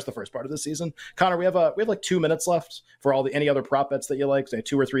happened to the Bears the first part of the season. Connor, we have 2 minutes left for any other prop bets that you like. Say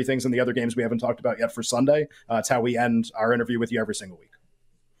 2 or 3 things in the other games we haven't talked about yet for Sunday. It's how we end our interview with you every single week.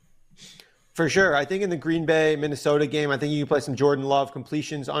 For sure. I think in the Green Bay, Minnesota game, I think you can play some Jordan Love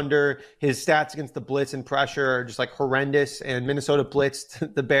completions under. His stats against the blitz and pressure are just like horrendous. And Minnesota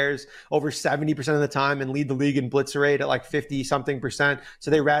blitzed the Bears over 70% of the time and lead the league in blitz rate at like 50-something%. So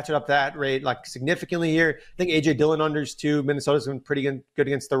they ratchet up that rate like significantly here. I think A.J. Dillon unders too. Minnesota's been pretty good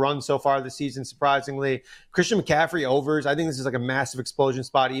against the run so far this season, surprisingly. Christian McCaffrey overs. I think this is like a massive explosion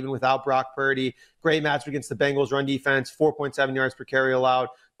spot even without Brock Purdy. Great matchup against the Bengals run defense, 4.7 yards per carry allowed.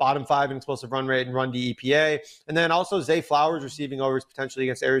 Bottom 5 in explosive run rate and run DEPA. And then also Zay Flowers receiving overs potentially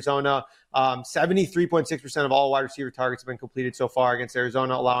against Arizona. 73.6% of all wide receiver targets have been completed so far against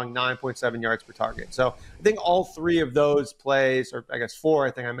Arizona, allowing 9.7 yards per target. So I think all 3 of those plays, or I guess 4,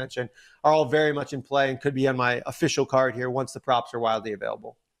 I think I mentioned, are all very much in play and could be on my official card here once the props are widely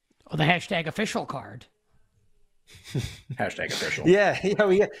available. Oh, the hashtag official card. Hashtag official. Yeah.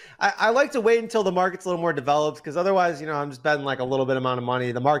 I like to wait until the market's a little more developed because otherwise, I'm just betting like a little bit amount of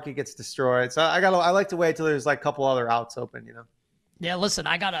money. The market gets destroyed. So I like to wait till there's like a couple other outs open, Yeah, listen,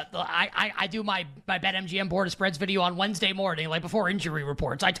 I do my BetMGM board of spreads video on Wednesday morning, like before injury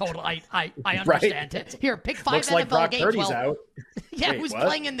reports. I understand it. Here, pick 5 Looks NFL like Brock games. Purdy's out. Yeah, Wait, who's what?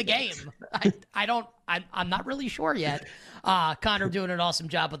 playing in the game? I'm not really sure yet. Connor doing an awesome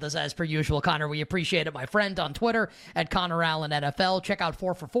job with us as per usual. Connor, we appreciate it, my friend, on Twitter at Connor Allen NFL. Check out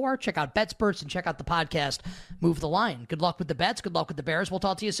 4 for 4. Check out BetSperts and check out the podcast Move the Line. Good luck with the bets. Good luck with the Bears. We'll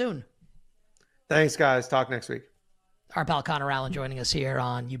talk to you soon. Thanks, guys. Talk next week. Our pal Connor Allen joining us here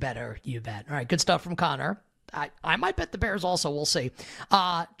on You Better, You Bet. All right, good stuff from Connor. I might bet the Bears also. We'll see.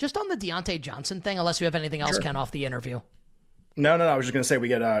 Just on the Deontay Johnson thing, unless you have anything else, Ken, off the interview. No. I was just gonna say we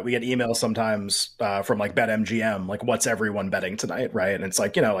get emails sometimes from like BetMGM, like what's everyone betting tonight, right? And it's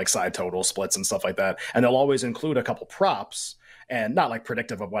like like side total splits and stuff like that, and they'll always include a couple props, and not like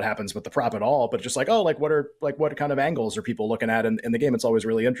predictive of what happens with the prop at all, but just like what kind of angles are people looking at in the game? It's always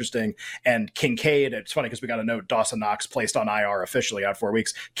really interesting. And Kincaid, it's funny because we got a note Dawson Knox placed on IR officially out 4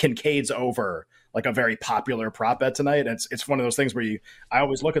 weeks. Kincaid's over, like a very popular prop bet tonight. And it's one of those things where I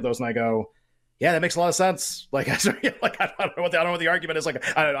always look at those and I go, yeah, that makes a lot of sense. Like, I don't know what the argument is. Like,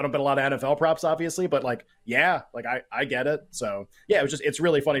 I don't bet a lot of NFL props, obviously, but like, yeah, like I get it. So yeah, it's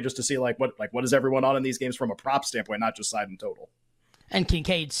really funny just to see what is everyone on in these games from a prop standpoint, not just side and total. And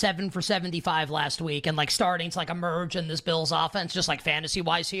Kincaid 7 for 75 last week, and starting to emerge in this Bills offense, just fantasy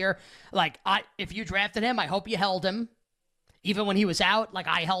wise here. If you drafted him, I hope you held him. Even when he was out,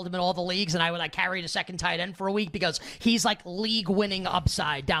 I held him in all the leagues, and I carried a second tight end for a week because he's league-winning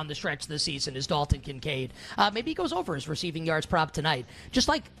upside down the stretch this season is Dalton Kincaid. Maybe he goes over his receiving yards prop tonight. Just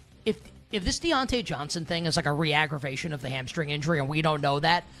if this Deontay Johnson thing is a re-aggravation of the hamstring injury, and we don't know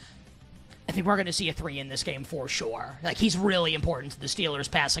that, I think we're going to see a 3 in this game for sure. He's really important to the Steelers'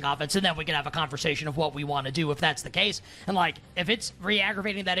 passing offense, and then we can have a conversation of what we want to do if that's the case. And, if it's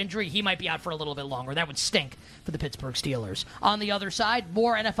re-aggravating that injury, he might be out for a little bit longer. That would stink for the Pittsburgh Steelers. On the other side,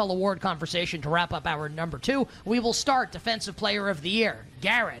 more NFL award conversation to wrap up our number 2. We will start Defensive Player of the Year,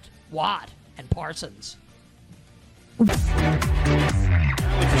 Garrett, Watt, and Parsons. For Shane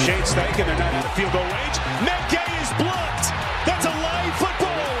Steichen, they're not in the field goal range. Metcalf is blocked. That's a live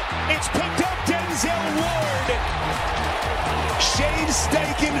football. It's picked up, Denzel Ward. Shane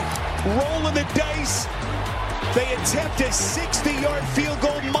Steichen rolling the dice. They attempt a 60-yard field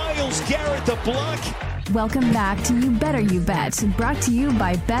goal. Myles Garrett the block. Welcome back to You Better You Bet, brought to you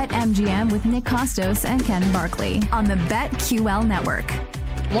by BetMGM with Nick Costos and Ken Barkley on the BetQL network.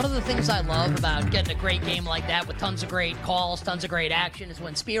 One of the things I love about getting a great game like that with tons of great calls, tons of great action is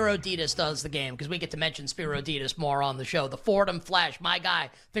when Spiro Ditas does the game, because we get to mention Spiro Ditas more on the show. The Fordham Flash, my guy,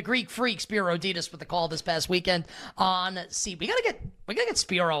 the Greek freak Spiro Ditas with the call this past weekend on we gotta get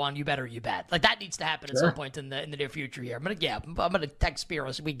Spiro on You Better You Bet. That needs to happen at some point in the near future here. I'm gonna text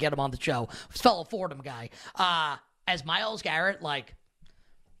Spiro so we can get him on the show. This fellow Fordham guy. As Myles Garrett,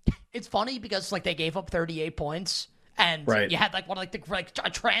 it's funny because they gave up 38 points. And you had a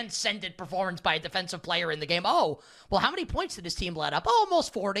transcendent performance by a defensive player in the game. Oh, well, how many points did his team let up? Oh,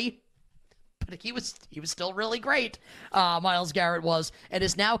 almost 40. But he was still really great. Myles Garrett was, and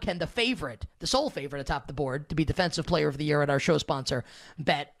is now Ken the sole favorite atop the board to be Defensive Player of the Year at our show sponsor,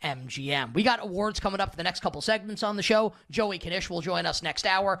 BetMGM. We got awards coming up for the next couple segments on the show. Joey Knish will join us next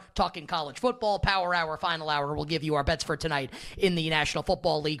hour, talking college football. Power Hour, Final Hour, we'll give you our bets for tonight in the National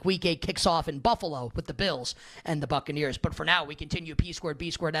Football League. Week 8 kicks off in Buffalo with the Bills and the Buccaneers. But for now, we continue B Squared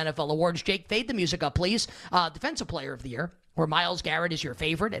NFL Awards. Jake, fade the music up, please. Defensive Player of the Year, where Myles Garrett is your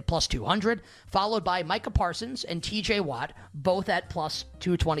favorite at plus 200, followed by Micah Parsons and TJ Watt, both at plus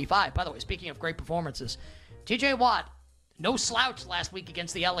 225. By the way, speaking of great performances, TJ Watt, no slouch last week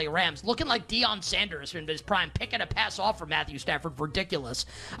against the LA Rams. Looking like Deion Sanders in his prime, picking a pass off from Matthew Stafford. Ridiculous.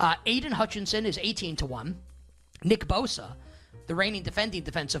 Aiden Hutchinson is 18-1. Nick Bosa, the reigning defending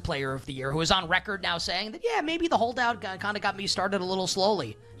defensive player of the year, who is on record now saying that, yeah, maybe the holdout kind of got me started a little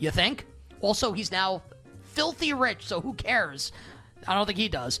slowly. You think? Also, he's now filthy rich, so who cares? I don't think he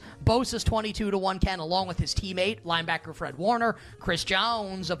does. Bosa's 22-1, Ken, along with his teammate, linebacker Fred Warner. Chris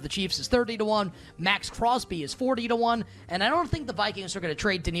Jones of the Chiefs is 30-1. Max Crosby is 40-1. And I don't think the Vikings are going to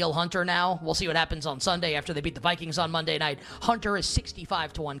trade Danielle Hunter now. We'll see what happens on Sunday after they beat the Vikings on Monday night. Hunter is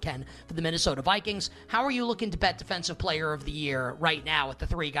 65-1, Ken, for the Minnesota Vikings. How are you looking to bet Defensive Player of the Year right now with the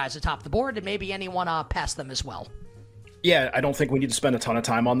three guys atop the board, and maybe anyone past them as well? Yeah, I don't think we need to spend a ton of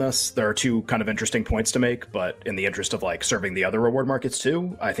time on this. There are two kind of interesting points to make, but in the interest of like serving the other reward markets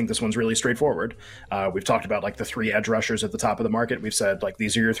too, I think this one's really straightforward. We've talked about like the three edge rushers at the top of the market. We've said like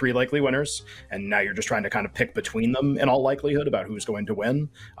these are your three likely winners, and now you're just trying to kind of pick between them in all likelihood about who's going to win.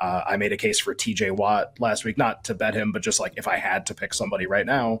 I made a case for TJ Watt last week, not to bet him, but just like if I had to pick somebody right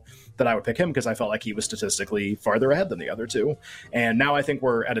now, that I would pick him because I felt like he was statistically farther ahead than the other two. And now I think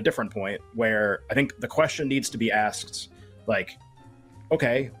we're at a different point where I think the question needs to be asked. Like,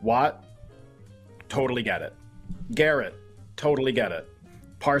 okay, Watt, totally get it. Garrett, totally get it.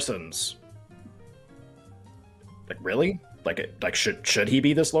 Parsons, like really? Like should he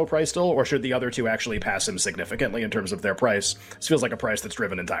be this low price still, or should the other two actually pass him significantly in terms of their price? This feels like a price that's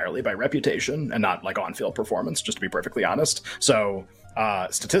driven entirely by reputation and not like on-field performance, just to be perfectly honest. So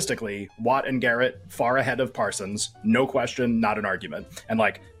statistically, Watt and Garrett far ahead of Parsons, no question, not an argument. And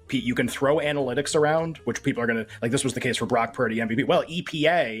like, you can throw analytics around, which people are going to, like this was the case for Brock Purdy MVP. Well,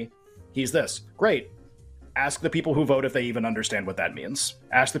 EPA, he's this. Great. Ask the people who vote if they even understand what that means.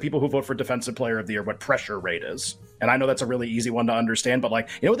 Ask the people who vote for Defensive Player of the Year what pressure rate is. And I know that's a really easy one to understand, but like,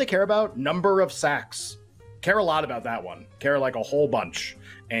 you know what they care about? Number of sacks. Care a lot about that one. Care like a whole bunch.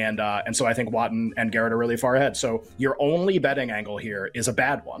 And so I think Watt and Garrett are really far ahead. So your only betting angle here is a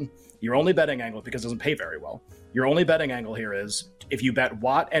bad one. Your only betting angle, because it doesn't pay very well, your only betting angle here is if you bet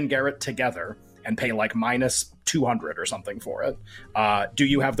Watt and Garrett together and pay like minus 200 or something for it, do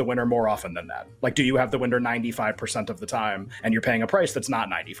you have the winner more often than that? Like, do you have the winner 95% of the time and you're paying a price that's not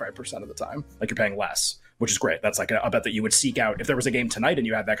 95% of the time? Like you're paying less, which is great. That's like a bet that you would seek out. If there was a game tonight and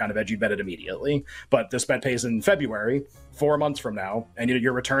you had that kind of edge, you'd bet it immediately. But this bet pays in February, 4 months from now, and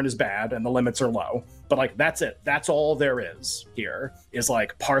your return is bad and the limits are low. But like, that's it. That's all there is here is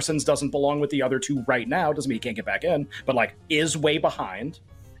like Parsons doesn't belong with the other two right now. Doesn't mean he can't get back in, but like is way behind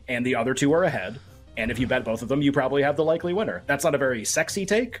and the other two are ahead. And if you bet both of them, you probably have the likely winner. That's not a very sexy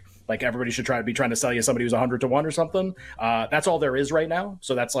take. Like everybody should try to sell you somebody who's 100-1 or something. That's all there is right now.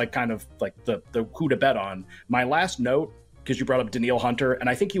 So that's like kind of like the who to bet on. My last note, because you brought up Danielle Hunter, and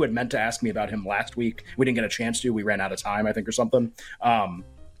I think you had meant to ask me about him last week. We didn't get a chance to. We ran out of time, I think, or something.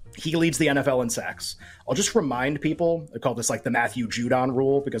 He leads the NFL in sacks. I'll just remind people, I call this like the Matthew Judon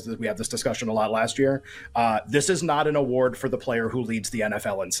rule because we had this discussion a lot last year. This is not an award for the player who leads the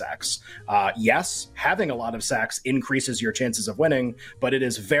NFL in sacks. Yes, having a lot of sacks increases your chances of winning, but it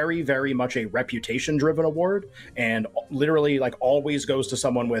is very, very much a reputation-driven award and literally like always goes to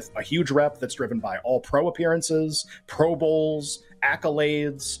someone with a huge rep that's driven by all pro appearances, Pro Bowls,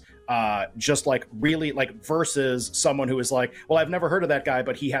 accolades, just like really like versus someone who is like, well, I've never heard of that guy,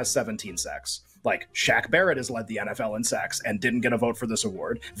 but he has 17 sacks. Like Shaq Barrett has led the NFL in sacks and didn't get a vote for this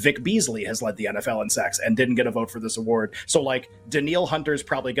award. Vic Beasley has led the NFL in sacks and didn't get a vote for this award. So like Danielle Hunter's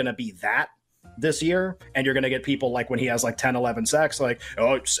probably going to be that this year. And you're going to get people like when he has like 10, 11 sacks, like,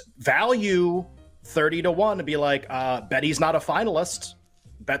 oh, it's value 30-1 to be like, bet he's not a finalist.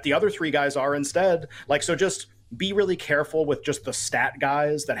 Bet the other three guys are instead. Like, so just be really careful with just the stat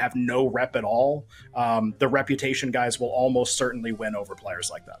guys that have no rep at all. The reputation guys will almost certainly win over players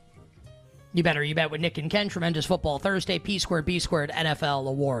like that. You bet with Nick and Ken. Tremendous Football Thursday, P2, B2 NFL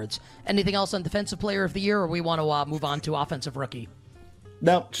Awards. Anything else on Defensive Player of the Year, or we want to move on to Offensive Rookie?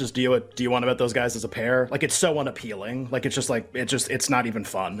 No, just do you want to bet those guys as a pair? Like, it's so unappealing. Like, it's just like, it's not even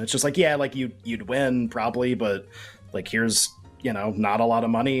fun. It's just like, yeah, like you'd win probably, but like here's, not a lot of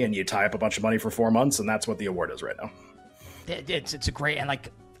money, and you tie up a bunch of money for 4 months, and that's what the award is right now. It's a great, and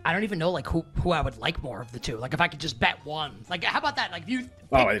like, I don't even know like who I would like more of the two. Like if I could just bet one. Like how about that? Like you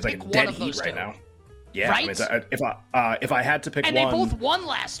it's like pick dead one of heat those right two. now. Yeah, right? I mean, if I had to pick and one, they both won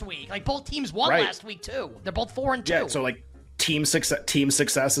last week. Like both teams won last week too. They're both 4-2. Yeah, so like team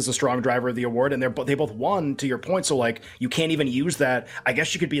success is a strong driver of the award, and they both won, to your point. So like you can't even use that. I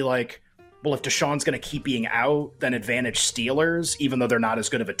guess you could be like, well, if Deshaun's going to keep being out, then advantage Steelers, even though they're not as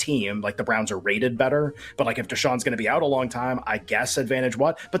good of a team. Like, the Browns are rated better. But, like, if Deshaun's going to be out a long time, I guess advantage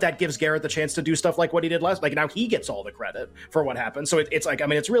what? But that gives Garrett the chance to do stuff like what he did last. Like, now he gets all the credit for what happened. So it's like, I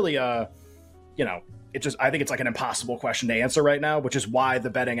mean, it's really, I think it's like an impossible question to answer right now, which is why the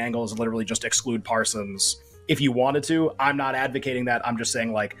betting angle is literally just exclude Parsons. If you wanted to, I'm not advocating that. I'm just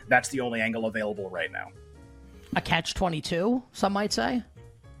saying, like, that's the only angle available right now. A catch-22, some might say?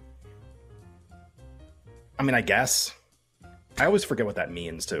 I mean, I guess. I always forget what that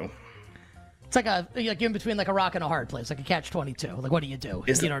means, too. It's like in between like a rock and a hard place, like a catch-22. Like, what do you do?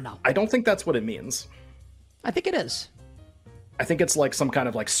 You don't know. I don't think that's what it means. I think it is. I think it's like some kind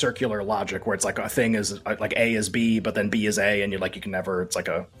of like circular logic where it's like a thing is like A is B, but then B is A, and you're like, you can never, it's like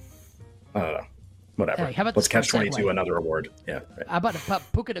a, I don't know. Whatever. Hey, how about Let's catch 22, another award. Yeah. Right. How about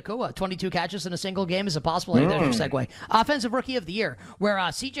Puka Nacua? 22 catches in a single game is a possible. There's your segue. Offensive Rookie of the Year,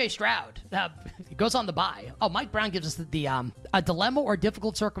 where C.J. Stroud goes on the bye. Oh, Mike Brown gives us the a dilemma or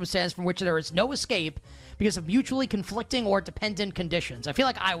difficult circumstance from which there is no escape because of mutually conflicting or dependent conditions. I feel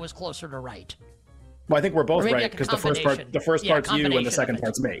like I was closer to right. Well, I think we're both right because the first part's you and the second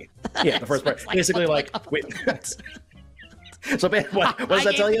part's me. Yeah, the first part. Basically, wait. So what does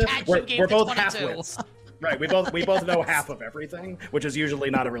that tell you? We're both half-wits. Right, we both know half of everything, which is usually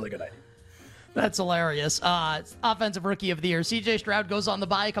not a really good idea. That's hilarious. Offensive Rookie of the Year. C.J. Stroud goes on the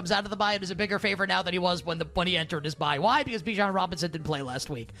bye, comes out of the bye, and is a bigger favorite now than he was when he entered his bye. Why? Because Bijan Robinson didn't play last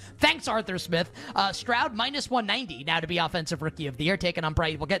week. Thanks, Arthur Smith. Stroud minus 190 now to be Offensive Rookie of the Year. Taking on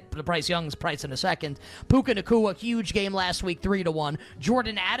Bryce. We'll get to Bryce Young's price in a second. Puka Nacua, huge game last week, 3-1.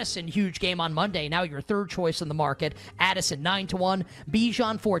 Jordan Addison, huge game on Monday. Now your third choice in the market. Addison 9-1.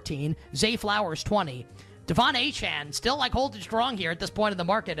 Bijan 14. Zay Flowers 20. Devon Achane still like holding strong here at this point in the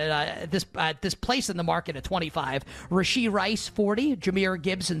market, at this place in the market at 25. Rashee Rice 40, Jahmyr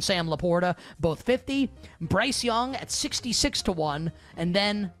Gibbs and Sam Laporta both 50. Bryce Young at 66-1, and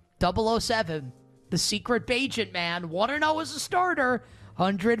then 007, the secret agent man, 1-0 as a starter,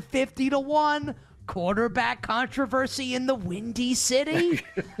 150-1. Quarterback controversy in the Windy City.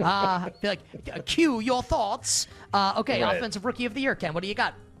 I feel like cue your thoughts. Okay, right. Offensive Rookie of the Year, Ken. What do you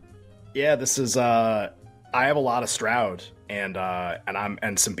got? Yeah, this is. I have a lot of Stroud and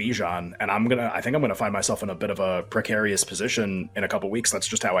some Bijan, and I think I'm gonna find myself in a bit of a precarious position in a couple weeks. That's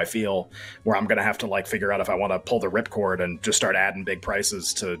just how I feel, where I'm gonna have to like figure out if I want to pull the ripcord and just start adding big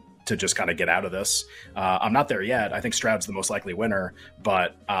prices to just kind of get out of this. I'm not there yet. I think Stroud's the most likely winner,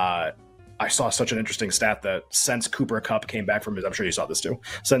 but I saw such an interesting stat that since Cooper Kupp came back from his, I'm sure you saw this too.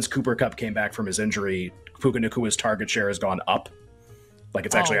 Since Cooper Kupp came back from his injury, Puka Nacua's target share has gone up. Like,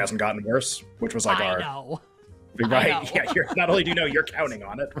 it's actually hasn't gotten worse, which was like I know. Right? I know. Yeah. Not only do you know, you're counting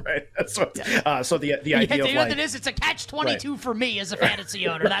on it, right? So the idea of like, it's a catch-22 for me as a fantasy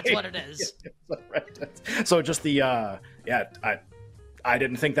owner. That's what it is. Right. So just the I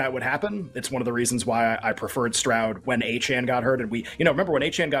didn't think that would happen. It's one of the reasons why I preferred Stroud when Achane got hurt. And we, remember when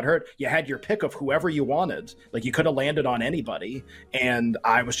Achane got hurt, you had your pick of whoever you wanted. Like, you could have landed on anybody. And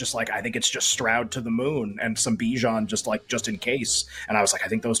I was just like, I think it's just Stroud to the moon and some Bijan just in case. And I was like, I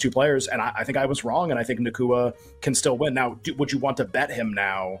think those two players. And I think I was wrong. And I think Nacua can still win. Now, would you want to bet him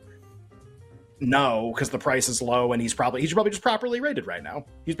now? No, because the price is low and he's probably just properly rated right now.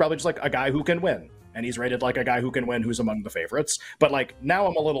 He's probably just like a guy who can win. And he's rated like a guy who can win, who's among the favorites. But like, now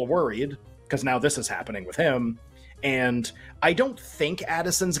I'm a little worried because now this is happening with him. And I don't think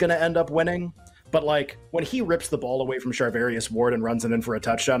Addison's going to end up winning. But like, when he rips the ball away from Charvarius Ward and runs it in for a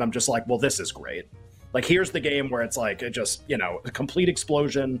touchdown, I'm just like, well, this is great. Like, here's the game where it's like, it just, a complete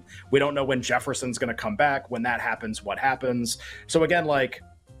explosion. We don't know when Jefferson's going to come back. When that happens, what happens? So again, like,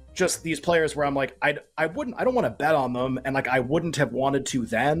 just these players where I'm like, I don't want to bet on them. And like, I wouldn't have wanted to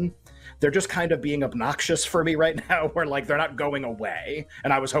then. They're just kind of being obnoxious for me right now, where like they're not going away,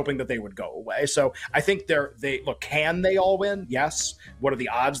 and I was hoping that they would go away. So I think can they all win? Yes. What are the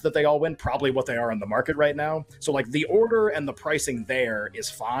odds that they all win? Probably what they are on the market right now. So like the order and the pricing there is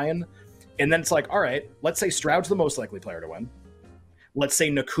fine. And then it's like, all right, let's say Stroud's the most likely player to win. Let's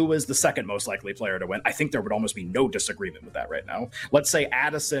say Nacua is the second most likely player to win. I think there would almost be no disagreement with that right now. Let's say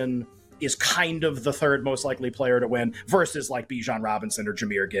Addison is kind of the third most likely player to win versus like Bijan Robinson or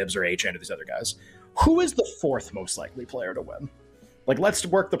Jahmyr Gibbs or Achane or these other guys. Who is the fourth most likely player to win? Like, let's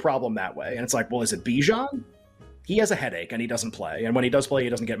work the problem that way. And it's like, well, is it Bijan? He has a headache and he doesn't play. And when he does play, he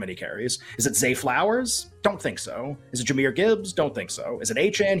doesn't get many carries. Is it Zay Flowers? Don't think so. Is it Jahmyr Gibbs? Don't think so. Is it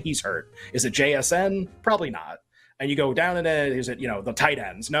Achane? He's hurt. Is it JSN? Probably not. And you go down and is it, the tight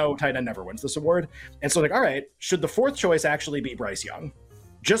ends? No, tight end never wins this award. And so like, all right, should the fourth choice actually be Bryce Young?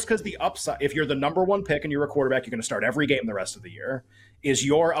 Just because the upside, if you're the number one pick and you're a quarterback, you're going to start every game the rest of the year. Is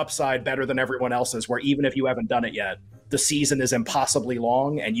your upside better than everyone else's, where even if you haven't done it yet, the season is impossibly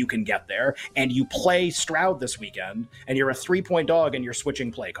long and you can get there? And you play Stroud this weekend and you're a 3-point dog and you're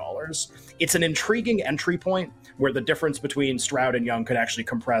switching play callers. It's an intriguing entry point where the difference between Stroud and Young could actually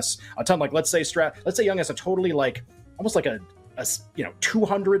compress a ton. Like, let's say Young has a totally almost like a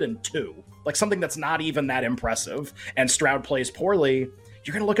 202, like something that's not even that impressive, and Stroud plays poorly.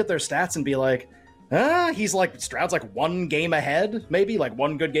 You're going to look at their stats and be like, Stroud's like one game ahead, maybe like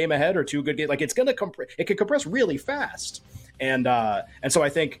one good game ahead or two good games. Like, it can compress really fast. And so I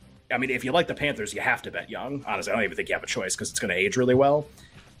think, if you like the Panthers, you have to bet Young. Honestly, I don't even think you have a choice because it's going to age really well.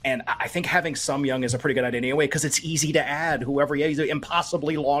 And I think having some Young is a pretty good idea anyway, because it's easy to add whoever. He's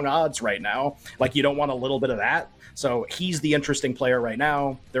impossibly long odds right now. Like, you don't want a little bit of that. So he's the interesting player right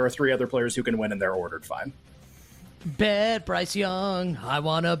now. There are 3 other players who can win, and they're ordered fine. Bet Bryce Young. I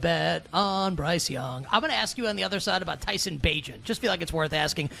want to bet on Bryce Young. I'm going to ask you on the other side about Tyson Bagent. Just feel like it's worth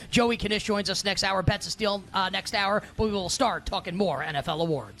asking. Joey Knish joins us next hour. Bets a steal next hour, but we will start talking more NFL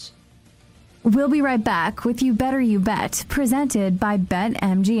awards. We'll be right back with You Better You Bet, presented by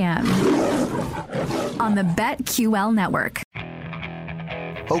BetMGM on the BetQL network.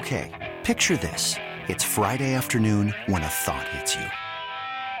 Okay, picture this. It's Friday afternoon when a thought hits you.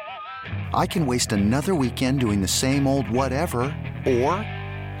 I can waste another weekend doing the same old whatever, or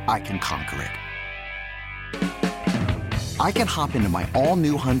I can conquer it. I can hop into my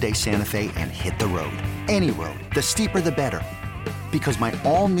all-new Hyundai Santa Fe and hit the road. Any road. The steeper, the better. Because my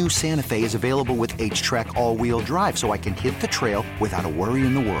all-new Santa Fe is available with H-Track all-wheel drive, so I can hit the trail without a worry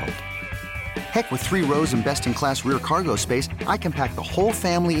in the world. Heck, with 3 rows and best-in-class rear cargo space, I can pack the whole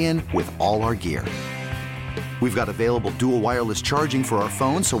family in with all our gear. We've got available dual wireless charging for our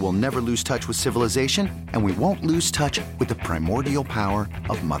phones, so we'll never lose touch with civilization, and we won't lose touch with the primordial power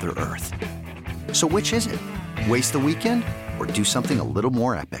of Mother Earth. So which is it? Waste the weekend or do something a little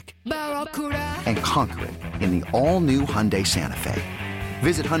more epic? And conquer it in the all-new Hyundai Santa Fe.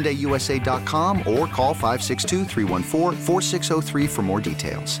 Visit HyundaiUSA.com or call 562-314-4603 for more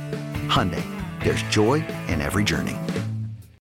details. Hyundai, there's joy in every journey.